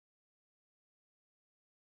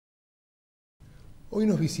Hoy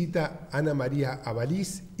nos visita María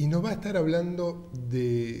Avalis y nos va a estar hablando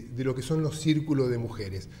de lo que son los círculos de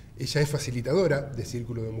mujeres. Ella es facilitadora de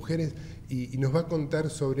Círculo de Mujeres y nos va a contar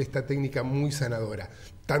sobre esta técnica muy sanadora,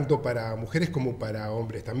 tanto para mujeres como para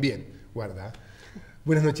hombres también. Guarda.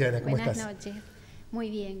 Buenas noches, Ana, ¿cómo estás? Buenas noches. Muy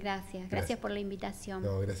bien, gracias. Gracias por la invitación.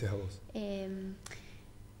 No, gracias a vos.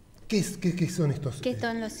 ¿Qué son estos? ¿Qué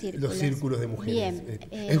son los círculos? Los círculos de mujeres.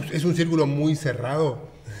 Bien. ¿Es un círculo muy cerrado?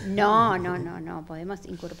 No. Podemos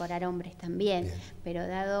incorporar hombres también. Bien. Pero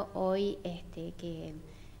dado hoy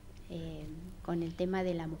con el tema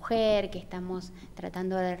de la mujer, que estamos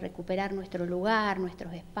tratando de recuperar nuestro lugar,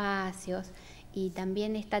 nuestros espacios, y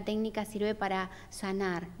también esta técnica sirve para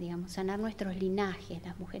sanar, sanar nuestros linajes.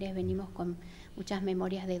 Las mujeres venimos con muchas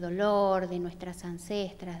memorias de dolor, de nuestras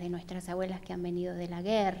ancestras, de nuestras abuelas que han venido de la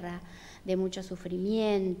guerra, de mucho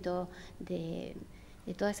sufrimiento, de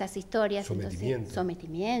todas esas historias.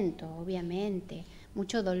 Sometimiento, obviamente,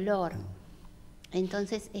 mucho dolor.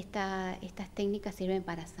 Entonces estas técnicas sirven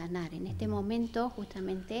para sanar. En este momento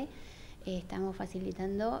justamente estamos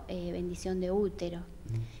facilitando bendición de útero,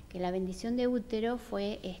 que la bendición de útero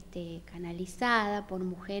fue canalizada por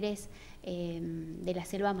mujeres de la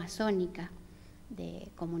selva amazónica, de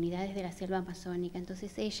comunidades de la selva amazónica.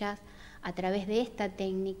 Entonces ellas, a través de esta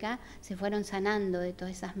técnica, se fueron sanando de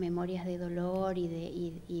todas esas memorias de dolor y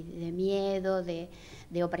de miedo,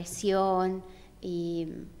 de opresión, y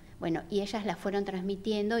ellas las fueron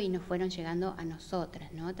transmitiendo y nos fueron llegando a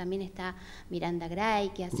nosotras, ¿no? También está Miranda Gray,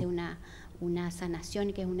 que hace una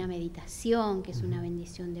sanación, que es una meditación, que es una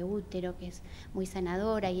bendición de útero, que es muy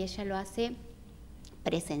sanadora, y ella lo hace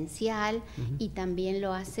presencial y también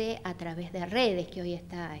lo hace a través de redes, que hoy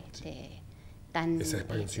está tan... Esa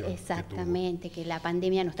expansión. Exactamente, que la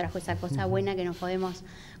pandemia nos trajo esa cosa buena, que nos podemos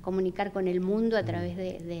comunicar con el mundo a través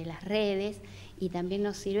de las redes, y también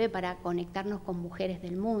nos sirve para conectarnos con mujeres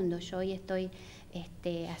del mundo. Yo hoy estoy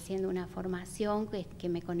haciendo una formación que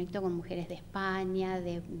me conecto con mujeres de España,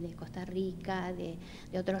 de Costa Rica, de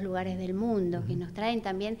otros lugares del mundo, que nos traen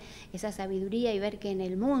también esa sabiduría y ver que en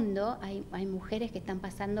el mundo hay mujeres que están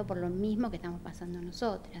pasando por lo mismo que estamos pasando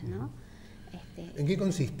nosotras, ¿no? ¿En qué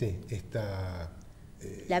consiste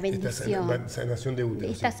la bendición, esta sanación de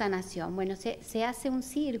útero? Esta sanación, bueno, se hace un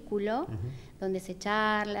círculo donde se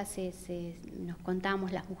charla, nos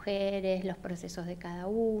contamos las mujeres, los procesos de cada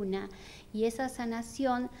una, y esa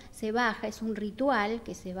sanación se baja, es un ritual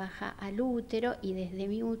que se baja al útero y desde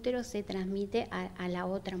mi útero se transmite a la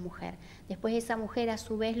otra mujer. Después esa mujer a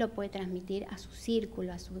su vez lo puede transmitir a su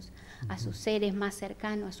círculo, a sus seres más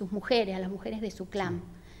cercanos, a sus mujeres, a las mujeres de su clan.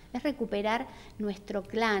 Es recuperar nuestro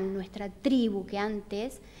clan, nuestra tribu, que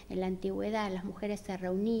antes, en la antigüedad, las mujeres se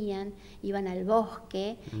reunían, iban al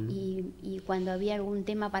bosque y cuando había algún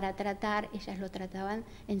tema para tratar, ellas lo trataban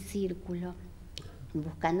en círculo,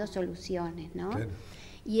 buscando soluciones, ¿no? Claro.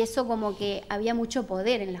 Y eso como que había mucho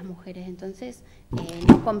poder en las mujeres, entonces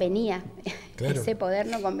no convenía, claro. Ese poder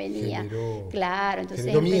no convenía. Claro, entonces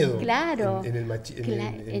generó miedo claro, en el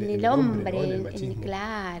hombre, ¿no? En el machismo.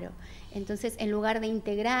 Claro. Entonces, en lugar de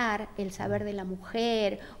integrar el saber de la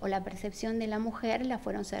mujer o la percepción de la mujer, la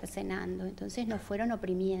fueron cercenando. Entonces nos fueron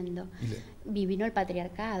oprimiendo. Y vino el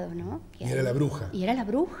patriarcado, ¿no? Y era la bruja. Y era la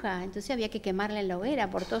bruja. Entonces había que quemarla en la hoguera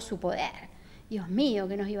por todo su poder. Dios mío,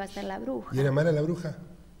 ¿qué nos iba a hacer la bruja? ¿Y era mala la bruja?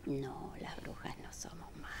 No, las brujas no somos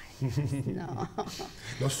malas. No.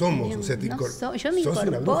 No somos, o sea, yo me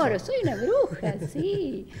incorporo, soy una bruja,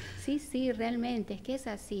 sí, realmente, es que es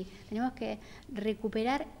así. Tenemos que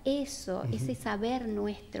recuperar eso, ese saber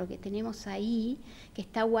nuestro que tenemos ahí, que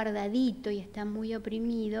está guardadito y está muy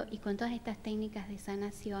oprimido, y con todas estas técnicas de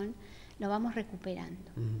sanación lo vamos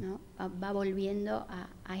recuperando, ¿no? Va volviendo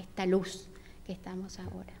a esta luz que estamos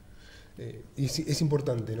ahora. Y es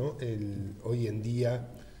importante, ¿no? Hoy en día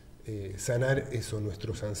sanar eso,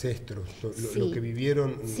 nuestros ancestros, lo que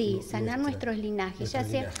vivieron. Sí, sanar nuestros linajes.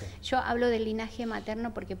 Yo hablo del linaje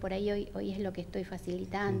materno porque por ahí hoy es lo que estoy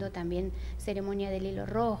facilitando. También ceremonia del hilo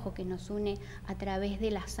rojo, que nos une a través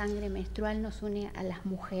de la sangre menstrual, nos une a las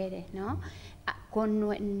mujeres, ¿no? Con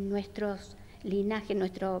nuestros linajes,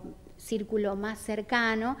 nuestro círculo más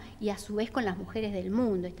cercano, y a su vez con las mujeres del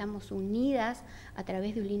mundo. Estamos unidas a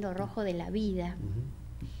través de un hilo rojo de la vida.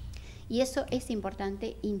 Y eso es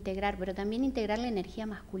importante integrar, pero también integrar la energía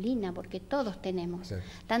masculina, porque todos tenemos, sí,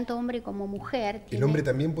 tanto hombre como mujer. ¿El hombre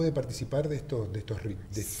también puede participar de estos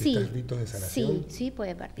ritos de sanación? Sí,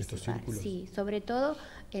 puede participar, sí. Sobre todo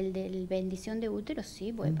el de bendición de útero,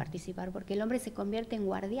 sí puede participar, porque el hombre se convierte en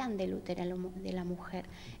guardián del útero de la mujer.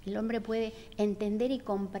 El hombre puede entender y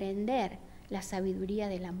comprender la sabiduría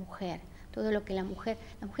de la mujer, todo lo que la mujer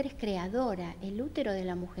es creadora, el útero de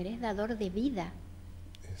la mujer es dador de vida.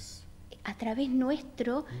 a través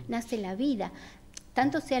nuestro nace la vida,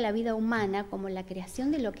 tanto sea la vida humana como la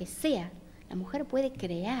creación de lo que sea. La mujer puede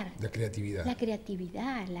crear. La creatividad. La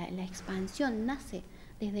creatividad, la expansión nace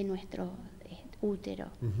desde nuestro útero.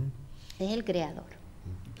 Es el creador.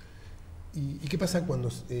 ¿Y qué pasa cuando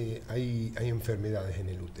hay enfermedades en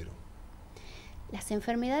el útero? Las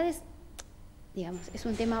enfermedades, digamos, es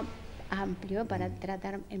un tema amplio para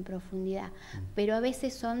tratar en profundidad, pero a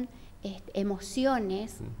veces son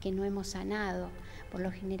emociones que no hemos sanado. Por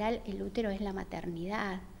lo general el útero es la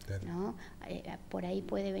maternidad, claro, ¿no? Por ahí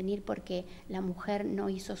puede venir porque la mujer no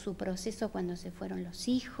hizo su proceso cuando se fueron los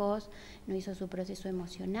hijos, no hizo su proceso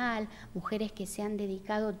emocional, mujeres que se han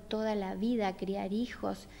dedicado toda la vida a criar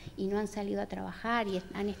hijos y no han salido a trabajar y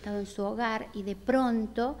han estado en su hogar y de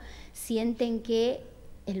pronto sienten que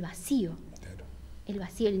el vacío,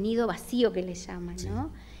 el nido vacío que le llaman, sí,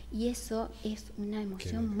 ¿no? Y eso es una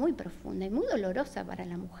emoción muy profunda y muy dolorosa para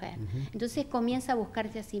la mujer. Entonces comienza a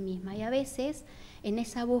buscarse a sí misma y a veces en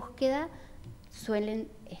esa búsqueda suelen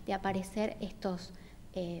aparecer estos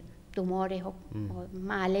tumores o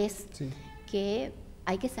males, sí, que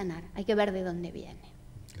hay que sanar, hay que ver de dónde viene.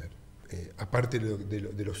 Claro. Aparte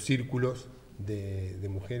de los círculos de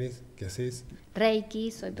mujeres que haces.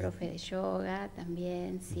 Reiki, soy profe de yoga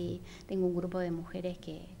también, sí. Tengo un grupo de mujeres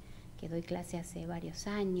que doy clase hace varios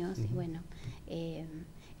años. Y bueno,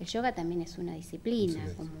 el yoga también es una disciplina,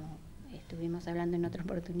 como estuvimos hablando en otra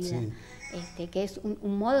oportunidad, sí, que es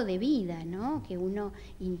un modo de vida, ¿no? Que uno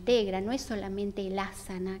integra, no es solamente el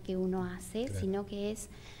asana que uno hace, claro, sino que es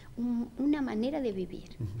una manera de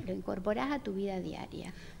vivir, lo incorporás a tu vida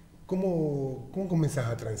diaria. ¿Cómo comenzás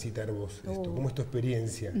a transitar vos esto? ¿Cómo es tu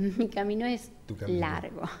experiencia? Mi camino es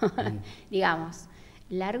largo, digamos,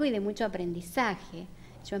 largo y de mucho aprendizaje.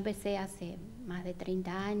 Yo empecé hace más de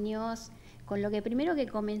 30 años, con lo que primero que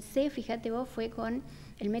comencé, fíjate vos, fue con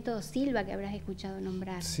el método Silva, que habrás escuchado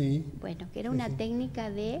nombrar. Sí. Bueno, que era una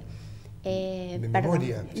técnica de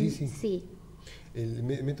memoria, sí. Sí. El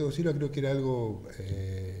método Silva creo que era algo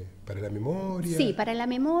para la memoria. Sí, para la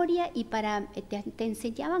memoria y te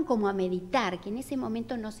enseñaban como a meditar, que en ese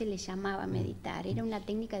momento no se le llamaba meditar, era una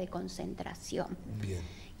técnica de concentración. Bien.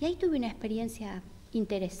 Y ahí tuve una experiencia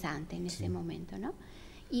interesante en ese momento, ¿no?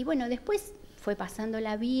 Y bueno, después fue pasando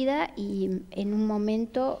la vida y en un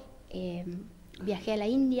momento viajé a la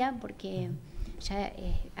India porque ya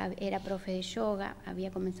era profe de yoga, había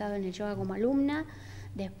comenzado en el yoga como alumna,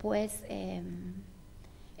 después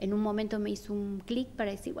en un momento me hizo un clic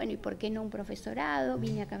para decir, bueno, ¿y por qué no un profesorado?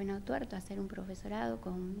 Vine a Camino Tuerto a hacer un profesorado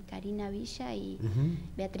con Karina Villa y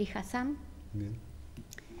Beatriz Hassan.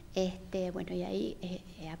 Bueno, y ahí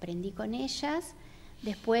aprendí con ellas.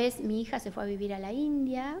 Después mi hija se fue a vivir a la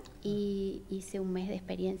India y hice un mes de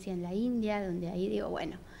experiencia en la India, donde ahí digo,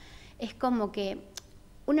 bueno, es como que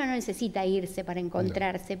uno no necesita irse para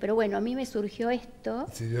encontrarse, pero bueno, a mí me surgió esto.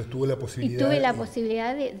 Sí, Dios tuvo la posibilidad. Y tuve la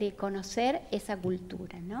posibilidad de conocer esa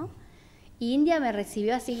cultura, ¿no? Y India me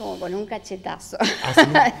recibió así como con un cachetazo.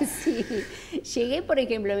 ¿Ah, sí? Sí. Llegué, por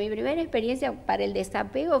ejemplo, mi primera experiencia para el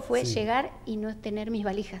desapego fue llegar y no tener mis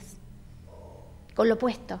valijas, con lo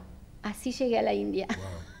puesto. Así llegué a la India.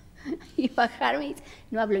 Wow. Y bajarme,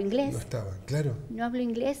 no hablo inglés. No estaba, claro. No hablo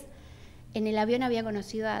inglés. En el avión había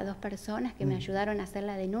conocido a 2 personas que me ayudaron a hacer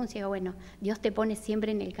la denuncia. Bueno, Dios te pone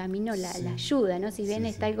siempre en el camino la ayuda, ¿no? Si bien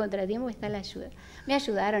está el contratiempo, está la ayuda. Me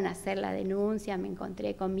ayudaron a hacer la denuncia, me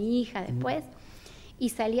encontré con mi hija después y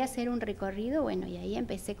salí a hacer un recorrido, bueno, y ahí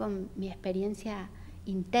empecé con mi experiencia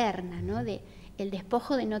interna, ¿no? De el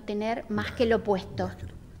despojo de no tener más que lo opuesto.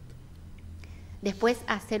 Después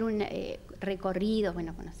hacer un recorrido,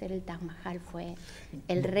 bueno, conocer el Taj Mahal fue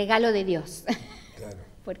el regalo de Dios. Claro.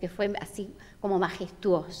 Porque fue así como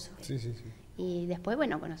majestuoso. Sí. Y después,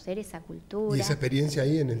 bueno, conocer esa cultura. ¿Y esa experiencia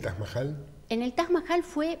ahí en el Taj Mahal? En el Taj Mahal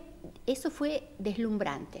eso fue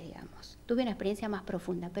deslumbrante, digamos. Tuve una experiencia más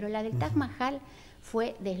profunda, pero la del Taj Mahal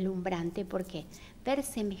fue deslumbrante porque ver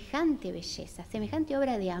semejante belleza, semejante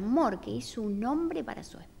obra de amor que hizo un hombre para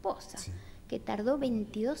su esposa, que tardó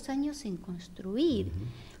 22 años en construir.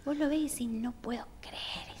 Vos lo ves y decís, no puedo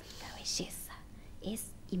creer esta belleza. Es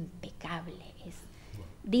impecable, es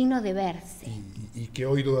digno de verse. Y que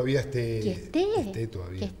hoy todavía esté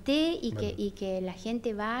todavía. Que esté y que la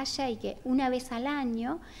gente vaya y que una vez al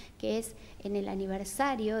año, que es en el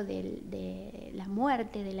aniversario de la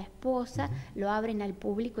muerte de la esposa, lo abren al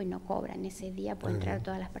público y no cobran. Ese día pueden entrar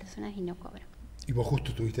todas las personas y no cobran. ¿Y vos justo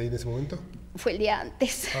estuviste ahí en ese momento? Fue el día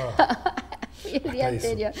antes. Fue el día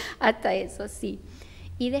anterior. Hasta eso, sí.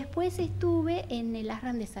 Y después estuve en el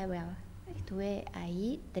ashram de Saibaba. Estuve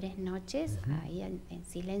ahí 3 noches, ahí en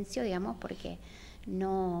silencio, digamos, porque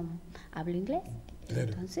no hablo inglés. Claro.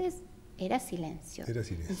 Entonces era silencio. Era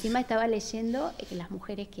silencio. Encima estaba leyendo, que las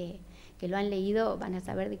mujeres que lo han leído van a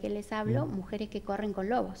saber de qué les hablo, Mujeres que corren con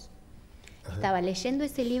lobos. Ajá. Estaba leyendo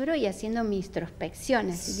ese libro y haciendo mi introspección,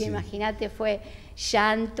 así que imagínate, fue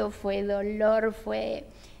llanto, fue dolor, fue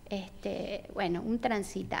bueno, un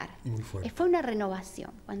transitar. Muy fuerte. Fue una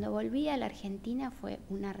renovación. Cuando volví a la Argentina fue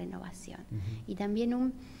una renovación. Y también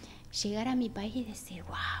un llegar a mi país y decir,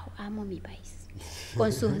 wow, amo mi país.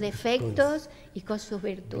 Con sus defectos y con sus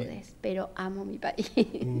virtudes, pero amo mi país.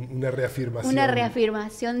 Una reafirmación. Una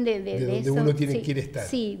reafirmación de donde eso, uno quiere estar.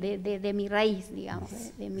 Sí, de mi raíz, digamos,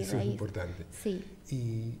 de mi eso raíz. Es importante. Sí.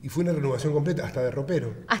 Y fue una renovación completa, hasta de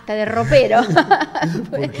ropero. Hasta de ropero.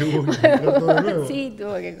 Porque hubo que comprar todo de nuevo. Sí,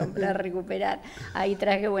 tuve que comprar, recuperar. Ahí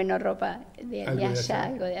traje, bueno, ropa de allá,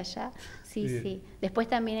 algo de allá. Sí, bien. Sí. Después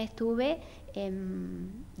también estuve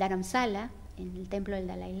en Dharamsala, en el templo del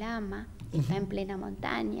Dalai Lama, está en plena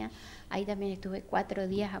montaña. Ahí también estuve 4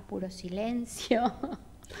 días a puro silencio.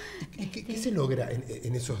 ¿Qué se logra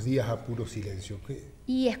en esos días a puro silencio?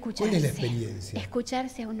 Y escucharse. ¿Cuál es la experiencia?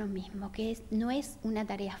 Escucharse a uno mismo, que no es una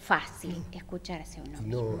tarea fácil escucharse a uno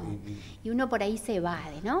mismo. Y uno por ahí se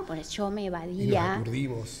evade, ¿no? Por eso yo me evadía. Y nos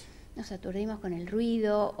aturdimos. Nos aturdimos con el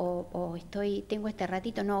ruido, o tengo este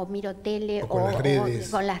ratito, no, miro tele, o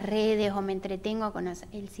con las redes, o me entretengo con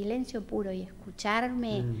el silencio puro y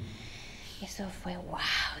escucharme. Eso fue wow,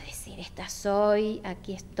 decir, esta soy,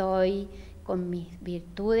 aquí estoy, con mis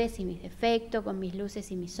virtudes y mis defectos, con mis luces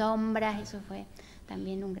y mis sombras. Eso fue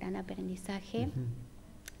también un gran aprendizaje,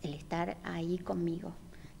 el estar ahí conmigo.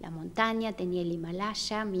 La montaña, tenía el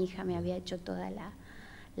Himalaya, mi hija me había hecho toda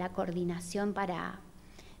la coordinación para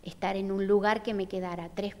estar en un lugar que me quedara a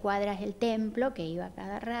 3 cuadras del templo, que iba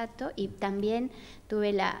cada rato, y también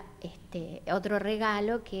tuve otro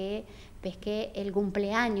regalo que pesqué el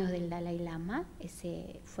cumpleaños del Dalai Lama.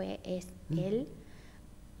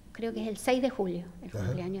 Creo que es el 6 de julio, el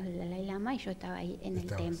cumpleaños del Dalai Lama, y yo estaba ahí en el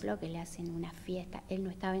templo, que le hacen una fiesta. Él no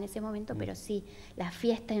estaba en ese momento, pero sí, la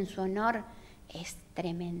fiesta en su honor es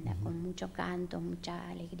tremenda, con mucho canto, mucha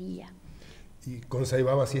alegría. ¿Y con Sai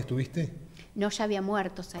Baba sí estuviste? No, ya había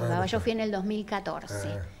muerto Sai Baba. Yo fui en el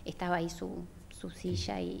 2014. Estaba ahí su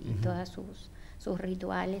silla y todos sus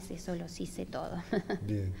rituales, eso los hice todo.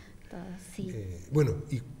 Bien. Todo, sí. Bueno,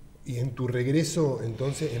 y en tu regreso,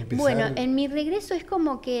 entonces, empezar... Bueno, en mi regreso es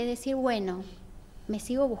como que decir, bueno, me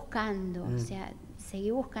sigo buscando, o sea,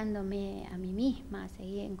 seguí buscándome a mí misma,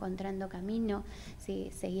 seguí encontrando camino,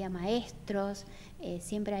 seguí a maestros,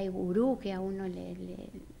 siempre hay gurú que a uno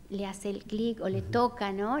le hace el clic o le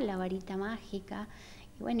toca, ¿no?, la varita mágica.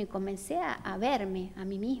 Y bueno, y comencé a verme a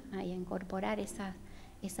mí misma y a incorporar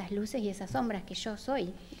esas luces y esas sombras que yo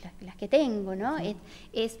soy, las que tengo, ¿no?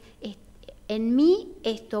 En mí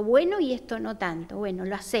esto bueno y esto no tanto. Bueno,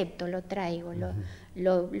 lo acepto, lo traigo,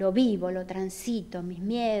 lo vivo, lo transito, mis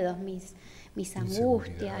miedos, mis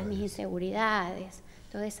angustias, mis inseguridades,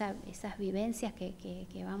 todas esas vivencias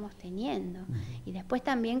que vamos teniendo. Y después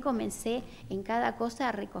también comencé en cada cosa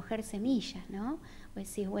a recoger semillas, ¿no? Pues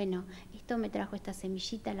decís, bueno, esto me trajo esta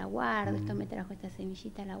semillita, la guardo, esto me trajo esta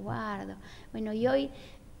semillita, la guardo. Bueno, y hoy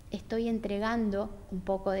estoy entregando un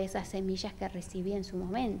poco de esas semillas que recibí en su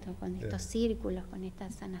momento, con estos círculos, con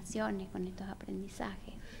estas sanaciones, con estos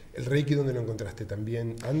aprendizajes. ¿El Reiki dónde lo encontraste?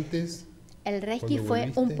 ¿También antes? El Reiki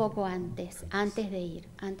fue un poco antes de ir.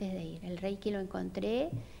 El Reiki lo encontré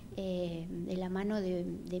de la mano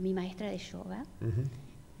de mi maestra de yoga,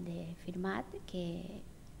 de Firmat, que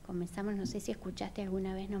comenzamos, no sé si escuchaste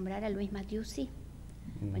alguna vez nombrar a Luis Mattiusi.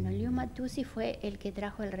 Bueno, Luis Mattiusi fue el que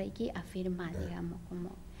trajo el Reiki a Firmat, digamos, como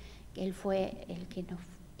que él fue el que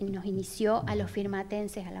nos inició a los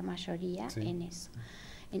firmatenses, a la mayoría, en eso,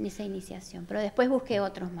 en esa iniciación. Pero después busqué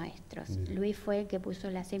otros maestros. Luis fue el que puso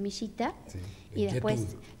la semillita, y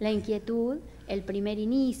después la inquietud, el primer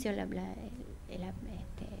inicio, el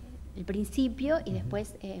principio, y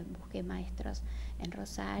después busqué maestros en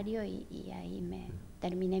Rosario, y ahí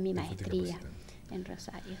terminé mi maestría en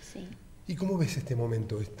Rosario, sí. ¿Y cómo ves este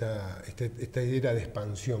momento, esta era de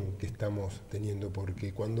expansión que estamos teniendo?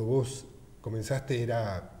 Porque cuando vos comenzaste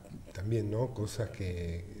era también, ¿no?, cosas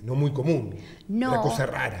que no muy común, era cosa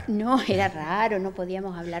rara. No, era raro, no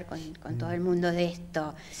podíamos hablar con todo el mundo de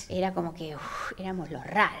esto. Era como que éramos los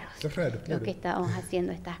raros, claro, los que estábamos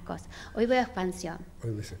haciendo estas cosas. Hoy veo expansión.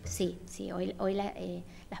 Hoy ves expansión. Sí, hoy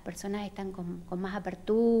las personas están con más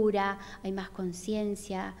apertura, hay más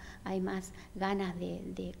conciencia, hay más ganas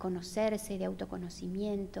de conocerse, de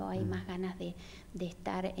autoconocimiento, hay más ganas de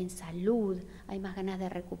estar en salud, hay más ganas de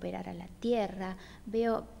recuperar a la tierra.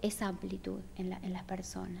 Veo esa amplitud en las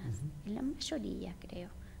personas, en la mayoría, creo.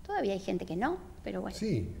 Todavía hay gente que no, pero bueno.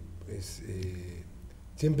 Sí,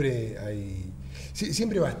 Siempre hay,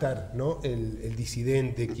 siempre va a estar, ¿no? El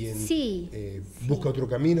disidente, quien busca otro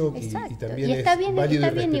camino y también está es bien, válido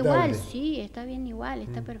está y bien igual, respetable. sí, está bien igual,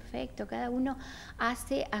 está perfecto. Cada uno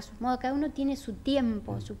hace a su modo, cada uno tiene su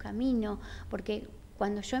tiempo, su camino, porque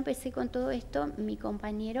cuando yo empecé con todo esto, mi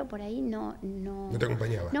compañero por ahí no te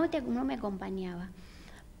acompañaba. No me acompañaba.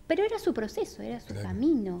 Pero era su proceso, era su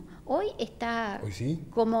camino. Hoy está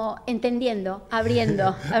como entendiendo,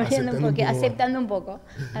 abriendo aceptando un poco.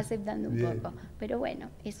 Pero bueno,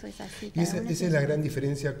 eso es así. Y esa es la gran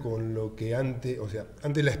diferencia con lo que antes, o sea,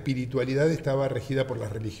 antes la espiritualidad estaba regida por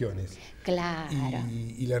las religiones. Claro.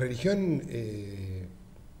 Y la religión...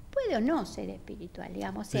 puede o no ser espiritual,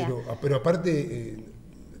 digamos. Pero aparte...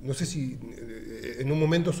 no sé si en un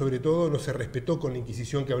momento, sobre todo, no se respetó con la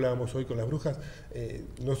Inquisición que hablábamos hoy con las brujas,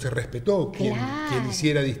 no se respetó quien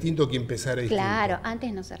hiciera distinto, quien empezara distinto. Claro,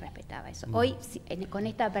 antes no se respetaba eso. Hoy, con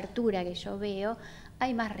esta apertura que yo veo,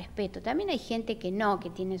 hay más respeto. También hay gente que no, que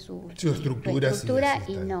tiene su estructura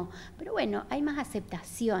y no. Pero bueno, hay más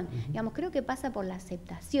aceptación. Digamos, creo que pasa por la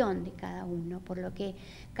aceptación de cada uno, por lo que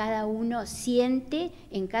cada uno siente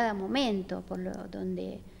en cada momento, por lo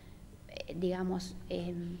donde... digamos,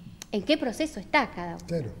 en qué proceso está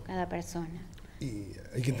cada persona. Y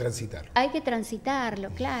hay que transitarlo. Hay que transitarlo,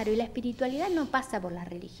 claro. Y la espiritualidad no pasa por las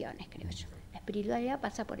religiones, creo yo. La espiritualidad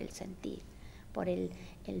pasa por el sentir, por el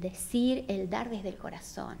decir, el dar desde el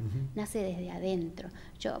corazón. Nace desde adentro.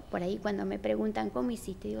 Yo, por ahí, cuando me preguntan cómo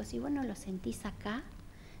hiciste, digo, si vos no lo sentís acá,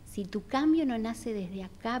 si tu cambio no nace desde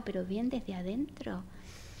acá, pero bien desde adentro...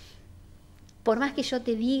 Por más que yo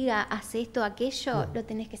te diga, haz esto, aquello, lo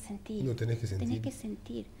tenés que sentir. Lo tenés que sentir. Tenés que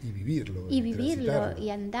sentir. Y vivirlo. Y vivirlo,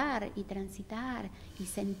 y andar, y transitar, y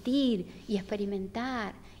sentir, y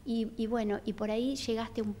experimentar. Y bueno, y por ahí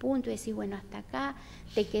llegaste a un punto y decís, bueno, hasta acá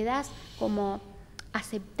te quedás como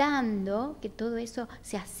aceptando que todo eso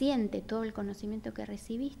se asiente, todo el conocimiento que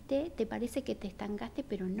recibiste, te parece que te estancaste,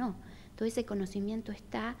 pero no. Todo ese conocimiento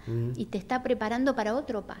está y te está preparando para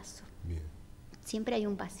otro paso. Bien. Siempre hay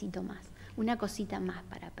un pasito más. Una cosita más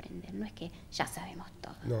para aprender, no es que ya sabemos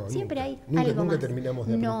todo. No, siempre hay nunca, algo nunca más. terminamos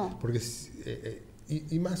de aprender. Porque,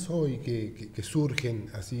 y más hoy que surgen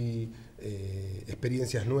así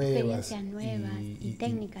experiencias nuevas y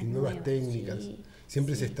técnicas nuevas técnicas.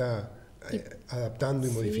 Siempre se está adaptando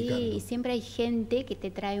y modificando. Sí, y siempre hay gente que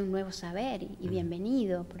te trae un nuevo saber y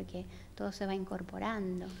bienvenido, porque todo se va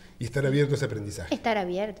incorporando. Y estar abierto a ese aprendizaje. Estar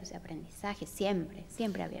abierto a ese aprendizaje,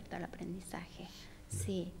 siempre abierto al aprendizaje.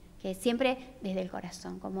 Sí. Que siempre desde el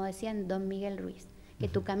corazón, como decía don Miguel Ruiz, que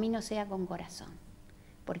tu camino sea con corazón,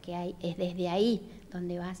 porque es desde ahí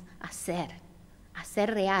donde vas a ser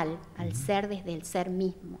real, al ser desde el ser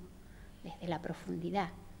mismo, desde la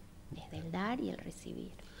profundidad, desde el dar y el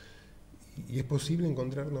recibir. ¿Y es posible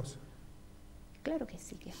encontrarnos? Claro que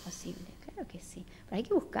sí que es posible, claro que sí. Pero hay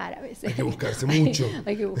que buscar a veces. Hay que buscarse mucho.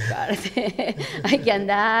 Hay que buscarse, hay que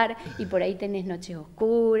andar, y por ahí tenés noches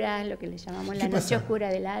oscuras, lo que le llamamos la noche oscura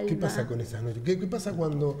del alma. ¿Qué pasa con esas noches? ¿Qué pasa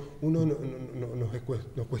cuando uno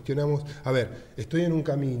nos cuestionamos? A ver, estoy en un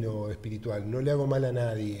camino espiritual, no le hago mal a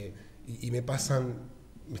nadie, y me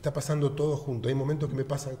está pasando todo junto. Hay momentos que me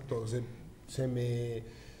pasa todo,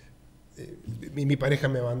 mi pareja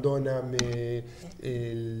me abandona,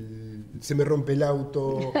 se me rompe el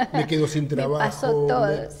auto, me quedo sin trabajo. Me pasó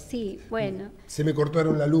todo, sí, bueno. Se me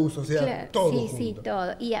cortaron la luz, o sea, claro, todo sí, junto. Sí,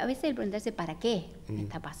 todo. Y a veces el preguntarse, ¿para qué me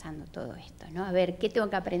está pasando todo esto? ¿No? A ver, ¿qué tengo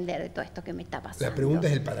que aprender de todo esto que me está pasando? La pregunta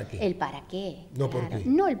es el para qué. El para qué. No claro. por qué.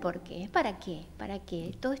 No el por qué, es para qué. ¿Para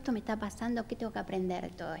qué? Todo esto me está pasando, ¿qué tengo que aprender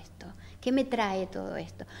de todo esto? ¿Qué me trae todo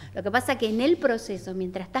esto? Lo que pasa es que en el proceso,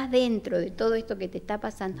 mientras estás dentro de todo esto que te está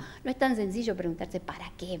pasando, no es tan sencillo preguntarse,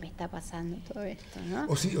 ¿para qué me está pasando todo esto? ¿no?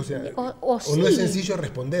 O sí, o sea, o no es sencillo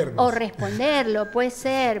respondernos. O responderlo, puede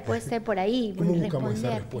ser por ahí. ¿Cómo buscamos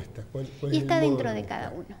esa respuesta? ¿Cuál y es está el modo dentro de de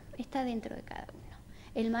cada uno, está dentro de cada uno.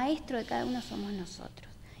 El maestro de cada uno somos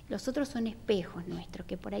nosotros. Los otros son espejos nuestros,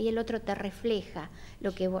 que por ahí el otro te refleja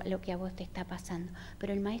lo que a vos te está pasando.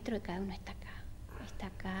 Pero el maestro de cada uno está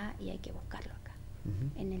acá y hay que buscarlo acá.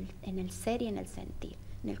 En el ser y en el sentir,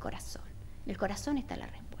 en el corazón. En el corazón está la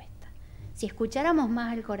respuesta. Si escucháramos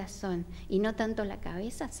más el corazón y no tanto la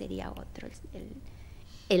cabeza, sería otro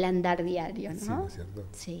el andar diario, ¿no? Sí, ¿no es cierto?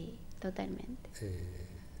 Sí, totalmente.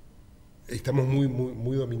 Estamos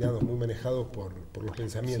muy dominados, muy manejados por los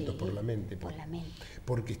pensamientos, por la mente. Por la mente.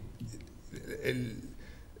 Porque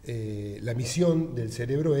la misión del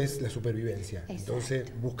cerebro es la supervivencia. Exacto.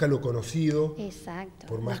 Entonces busca lo conocido. Exacto.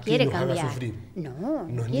 Por más que nos haga sufrir.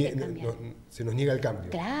 No quiere cambiar. Se nos niega el cambio.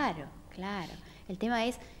 Claro. El tema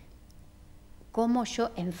es cómo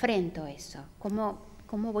yo enfrento eso, cómo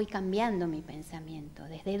cómo voy cambiando mi pensamiento,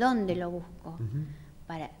 desde dónde lo busco.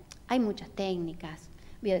 Hay muchas técnicas,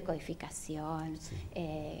 biodecodificación,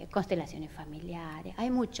 constelaciones familiares, hay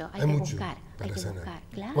que buscar,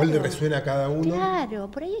 claro. ¿Cuál le resuena a cada uno?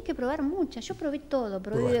 Claro, por ahí hay que probar muchas. Yo probé todo,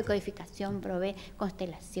 probé biodecodificación, probé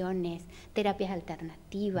constelaciones, terapias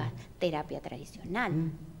alternativas, terapia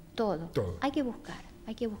tradicional, todo. Hay que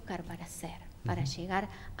buscar para hacer, para llegar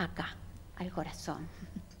acá, al corazón,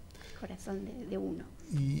 el corazón de uno.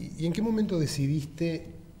 ¿Y en qué momento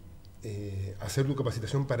decidiste hacer tu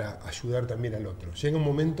capacitación para ayudar también al otro? Llega un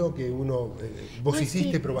momento que uno, vos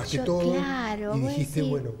hiciste, probaste todo, claro, y dijiste,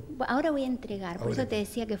 bueno, ahora voy a entregar. Por eso te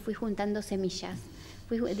decía que fui juntando semillas.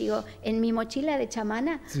 Digo, en mi mochila de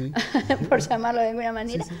chamana, por llamarlo de alguna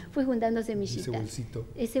manera, fui juntando semillitas.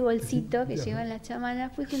 Ese bolsito que llevan las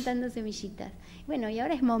chamanas, fui juntando semillitas. Bueno, y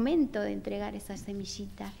ahora es momento de entregar esas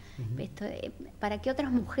semillitas, para que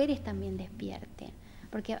otras mujeres también despierten.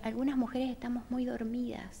 Porque algunas mujeres estamos muy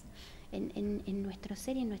dormidas en nuestro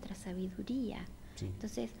ser y en nuestra sabiduría.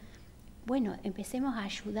 Entonces, bueno, empecemos a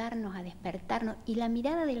ayudarnos, a despertarnos. Y la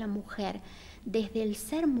mirada de la mujer, desde el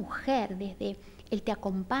ser mujer, desde el te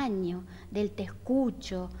acompaño, del te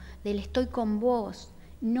escucho, del estoy con vos,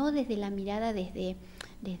 no desde la mirada desde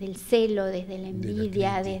el celo, desde la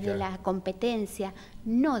envidia, desde la competencia,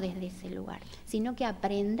 no desde ese lugar, sino que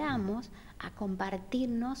aprendamos a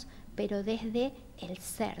compartirnos, pero desde el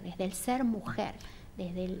ser mujer,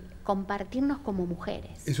 desde el compartirnos como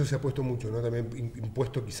mujeres. Eso se ha puesto mucho, ¿no? También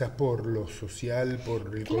impuesto quizás por lo social,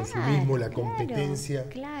 por el consumismo, la competencia.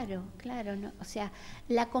 Claro, ¿no? O sea,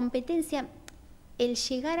 la competencia, el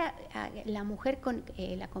llegar a la mujer con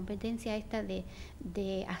la competencia esta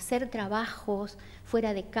de hacer trabajos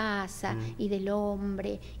fuera de casa y del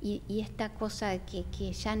hombre y esta cosa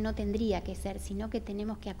que ya no tendría que ser, sino que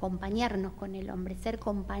tenemos que acompañarnos con el hombre, ser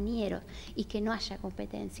compañeros y que no haya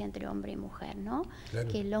competencia entre hombre y mujer, ¿no? Claro.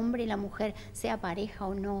 Que el hombre y la mujer sea pareja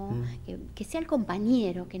o no, que sea el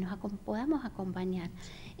compañero, que nos podamos acompañar.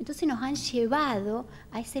 Entonces nos han llevado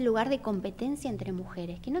a ese lugar de competencia entre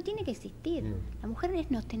mujeres, que no tiene que existir. Las mujeres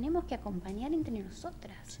nos tenemos que acompañar entre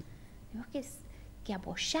nosotras, tenemos que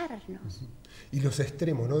apoyarnos. Y los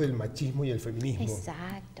extremos, ¿no? Del machismo y el feminismo.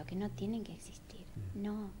 Exacto, que no tienen que existir.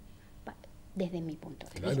 No, desde mi punto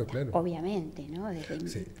de vista, obviamente, ¿no? Desde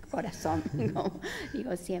mi corazón, como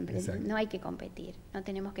digo siempre. Exacto. No hay que competir, no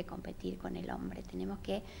tenemos que competir con el hombre, tenemos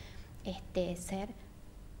que ser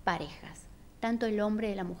parejas. Tanto el hombre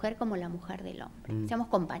de la mujer como la mujer del hombre. Seamos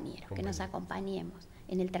compañeros, que nos acompañemos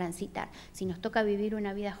en el transitar. Si nos toca vivir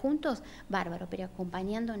una vida juntos, bárbaro, pero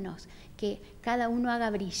acompañándonos, que cada uno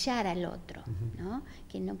haga brillar al otro, ¿no?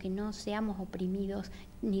 Que no seamos oprimidos,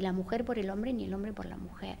 ni la mujer por el hombre, ni el hombre por la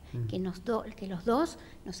mujer. Que los dos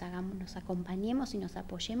nos acompañemos y nos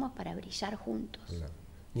apoyemos para brillar juntos. Claro.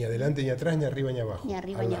 Ni adelante, ni atrás, ni arriba, ni abajo. Ni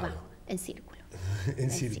arriba, ni abajo, en círculo.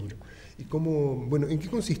 En círculo. ¿Y cómo, bueno, en qué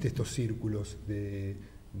consiste estos círculos de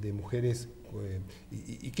mujeres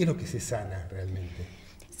y qué es lo que se sana realmente?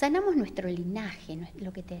 Sanamos nuestro linaje,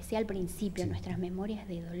 lo que te decía al principio, nuestras memorias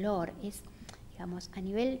de dolor. Es, digamos, a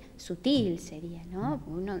nivel sutil sería, ¿no?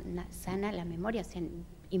 Uno sana la memoria, o sea,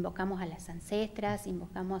 invocamos a las ancestras,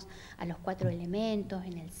 invocamos a los 4 elementos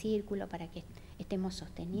en el círculo para que estemos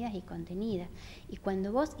sostenidas y contenidas. Y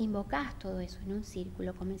cuando vos invocás todo eso en un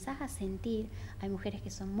círculo, comenzás a sentir, hay mujeres que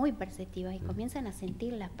son muy perceptivas y comienzan a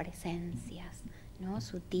sentir las presencias, ¿no?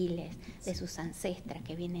 Sutiles de sus ancestras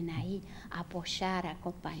que vienen ahí a apoyar, a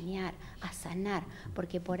acompañar, a sanar,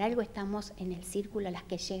 porque por algo estamos en el círculo, las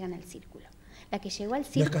que llegan al círculo. La que llegó al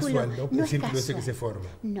círculo no es casual, ¿no? El círculo ese que se forma.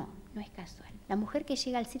 No es casual. La mujer que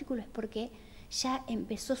llega al círculo es porque ya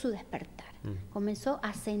empezó su despertar, comenzó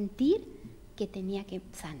a sentir que tenía que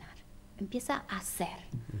sanar, empieza a hacer.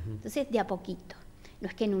 Entonces, de a poquito. No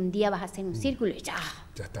es que en un día vas a hacer un círculo y ya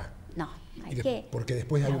está. No, porque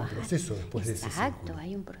después hay un proceso después de ese círculo. Exacto,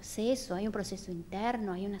 hay un proceso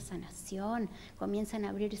interno, hay una sanación, comienzan a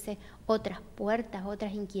abrirse otras puertas,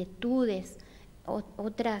 otras inquietudes,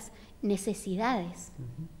 otras necesidades.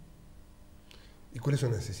 ¿Y cuáles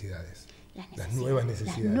son las necesidades? Las nuevas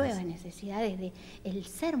necesidades. Las nuevas necesidades del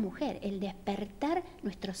ser mujer, el despertar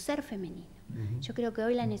nuestro ser femenino. Yo creo que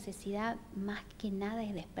hoy la necesidad más que nada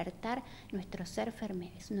es despertar nuestro ser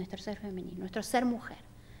femenino, nuestro ser mujer,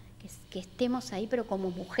 que estemos ahí pero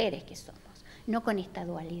como mujeres que somos, no con esta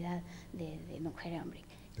dualidad de mujer y hombre.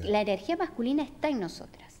 Claro. La energía masculina está en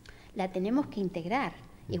nosotras, la tenemos que integrar.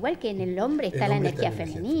 Igual que en el hombre está la energía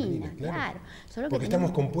femenina, claro. Solo porque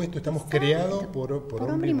estamos compuestos, estamos creados por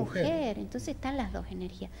hombre y mujer. Entonces están las dos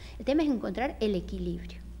energías. El tema es encontrar el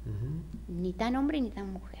equilibrio. Ni tan hombre ni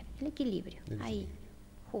tan mujer. El equilibrio, ahí,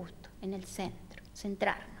 justo, en el centro.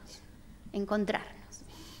 centrarnos, encontrarnos.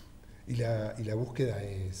 Y la búsqueda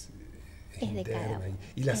es de cada uno.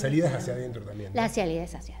 Y la salida es hacia adentro también, ¿no? La salida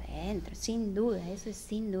es hacia adentro, sin duda, eso es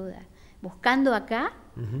sin duda. Buscando acá,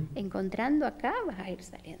 encontrando acá, vas a ir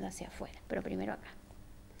saliendo hacia afuera, pero primero acá,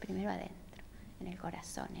 primero adentro, en el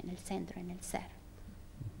corazón, en el centro, en el ser.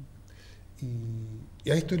 Y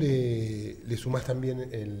a esto le sumás también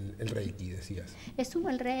el Reiki, decías. Le sumo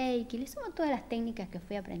el Reiki, le sumo todas las técnicas que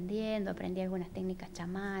fui aprendiendo, aprendí algunas técnicas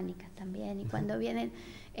chamánicas también, y cuando vienen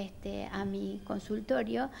a mi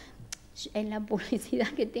consultorio, en la publicidad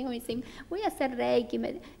que tengo me dicen, voy a hacer Reiki.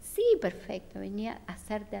 Sí, perfecto, venía a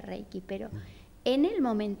hacerte Reiki, pero en el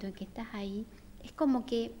momento en que estás ahí, es como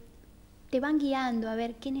que te van guiando a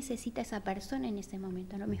ver qué necesita esa persona en ese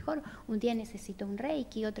momento. A lo mejor un día necesito un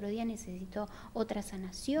Reiki, otro día necesito otra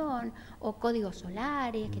sanación, o códigos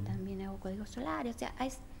solares, que también hago códigos solares. O sea,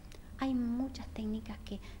 hay muchas técnicas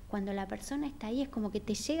que cuando la persona está ahí es como que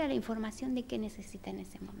te llega la información de qué necesita en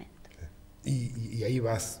ese momento. Y ahí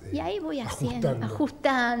vas y ahí voy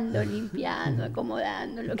ajustando, limpiando,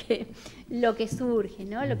 acomodando lo que surge,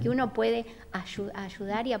 ¿no? Lo que uno puede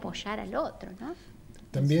ayudar y apoyar al otro, ¿no?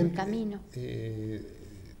 También, es un camino.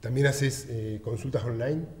 ¿También haces consultas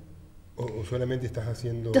online o solamente estás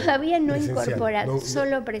haciendo Todavía no presencial? incorporar,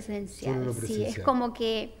 solo presencial. Solo presencial. Sí, es como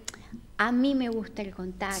que a mí me gusta el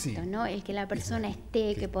contacto, sí, ¿no? El que la persona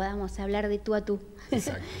esté, que podamos hablar de tú a tú.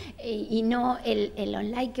 Exacto. Y no el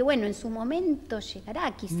online, que bueno, en su momento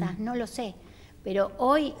llegará, quizás, no lo sé. Pero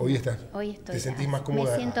hoy estoy, ¿te sentís más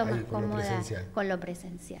cómoda? Me siento más con cómoda con lo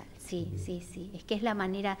presencial. Sí, sí. Es que es la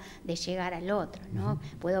manera de llegar al otro, ¿no?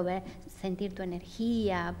 Puedo sentir tu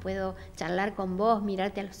energía, puedo charlar con vos,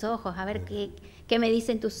 mirarte a los ojos, a ver qué me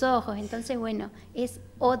dicen tus ojos. Entonces, bueno, es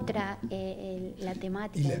otra la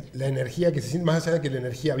temática. Y la energía que se siente, más allá de que la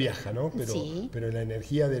energía viaja, ¿no? Pero la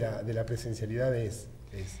energía de la presencialidad es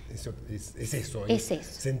eso.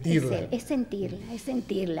 Sentirla. Es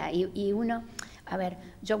sentirla. Y uno, a ver,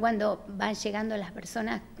 yo cuando van llegando las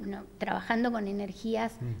personas, trabajando con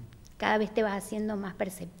energías, cada vez te vas haciendo más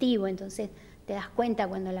perceptivo, entonces te das cuenta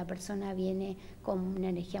cuando la persona viene con una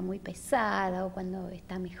energía muy pesada, o cuando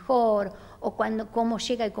está mejor, o cómo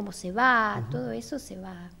llega y cómo se va, todo eso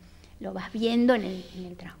lo vas viendo en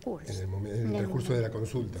el transcurso. En el transcurso de la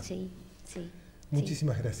consulta. Sí.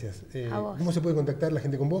 Muchísimas gracias. A vos. ¿Cómo se puede contactar la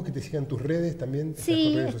gente con vos? Que te sigan tus redes también.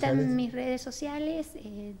 Sí, están en mis redes sociales.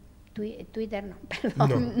 Twitter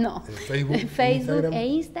no. Facebook e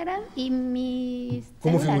Instagram, y mi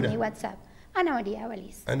celular, mi WhatsApp. María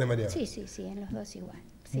Avalis. María. Sí, en los dos igual.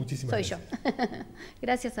 Sí, muchísimas gracias. Soy yo.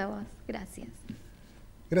 Gracias a vos, gracias.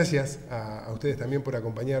 Gracias a ustedes también por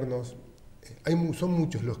acompañarnos. Son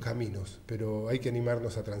muchos los caminos, pero hay que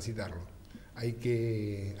animarnos a transitarlo. Hay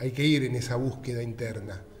que ir en esa búsqueda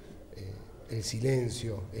interna. El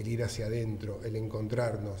silencio, el ir hacia adentro, el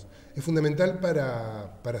encontrarnos. Es fundamental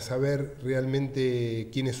para saber realmente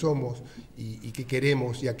quiénes somos y qué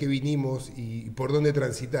queremos y a qué vinimos y por dónde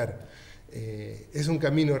transitar. Es un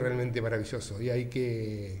camino realmente maravilloso y hay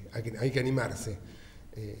que animarse.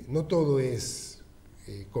 No todo es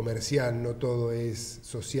comercial, no todo es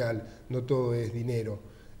social, no todo es dinero.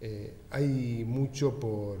 Hay mucho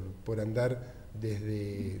por andar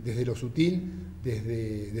desde lo sutil,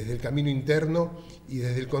 desde el camino interno y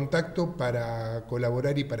desde el contacto para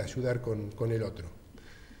colaborar y para ayudar con el otro.